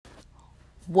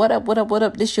What up, what up, what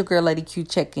up? This your girl, Lady Q,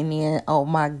 checking in. Oh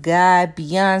my God,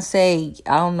 Beyonce.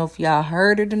 I don't know if y'all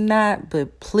heard it or not,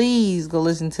 but please go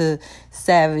listen to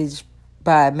Savage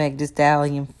by Meg Thee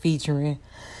Stallion featuring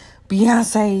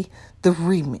Beyonce, the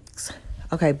remix.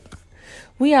 Okay,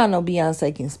 we all know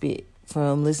Beyonce can spit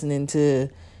from listening to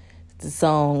the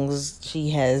songs she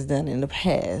has done in the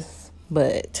past.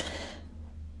 But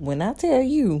when I tell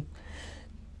you,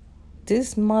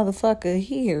 this motherfucker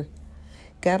here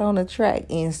got on the track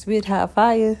and spit hot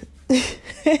fire.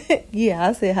 Yeah,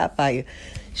 I said hot fire.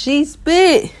 She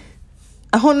spit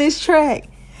on this track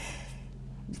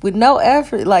with no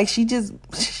effort. Like, she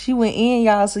went in,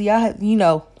 y'all. So y'all have,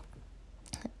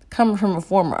 coming from a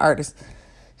former artist,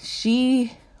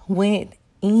 she went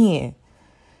in.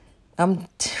 I'm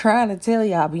trying to tell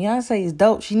y'all, Beyonce is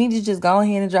dope. She need to just go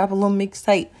ahead and drop a little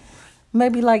mixtape.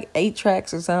 Maybe like 8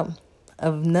 tracks or something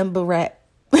of number rap.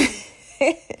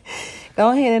 Go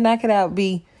ahead and knock it out,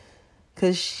 B.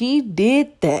 Because she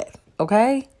did that,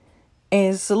 okay?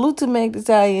 And salute to Meg Thee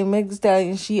Stallion. Meg Thee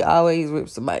Stallion, she always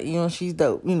rips somebody. She's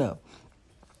dope,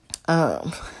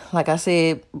 Like I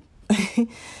said,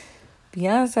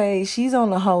 Beyonce, she's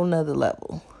on a whole nother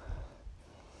level.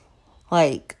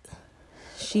 Like,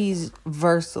 she's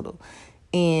versatile.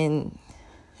 And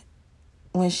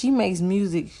when she makes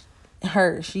music,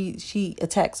 she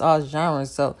attacks all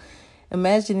genres. So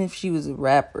imagine if she was a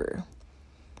rapper.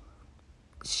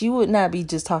 She would not be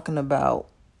just talking about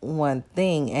one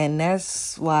thing. And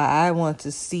that's why I want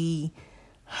to see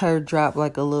her drop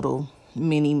like a little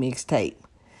mini mixtape.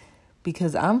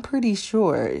 Because I'm pretty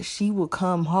sure she will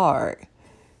come hard.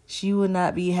 She would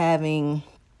not be having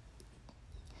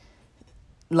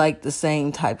like the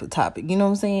same type of topic. You know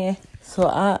what I'm saying? So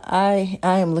I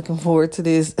am looking forward to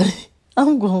this.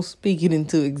 I'm going to speak it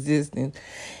into existence.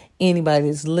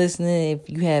 Anybody that's listening, if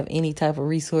you have any type of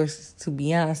resources to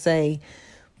Beyonce,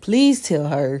 please tell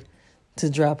her to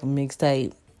drop a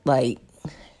mixtape like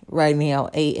right now,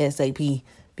 ASAP,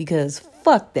 because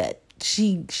fuck that.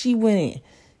 She went in.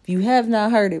 If you have not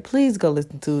heard it, please go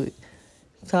listen to it.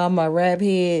 To all my rap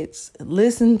heads,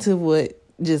 listen to what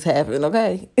just happened,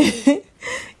 okay?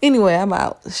 Anyway, I'm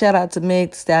out. Shout out to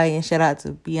Meg Thee Stallion. Shout out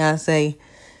to Beyonce.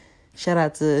 Shout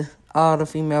out to all the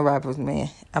female rappers, man.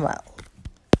 I'm out.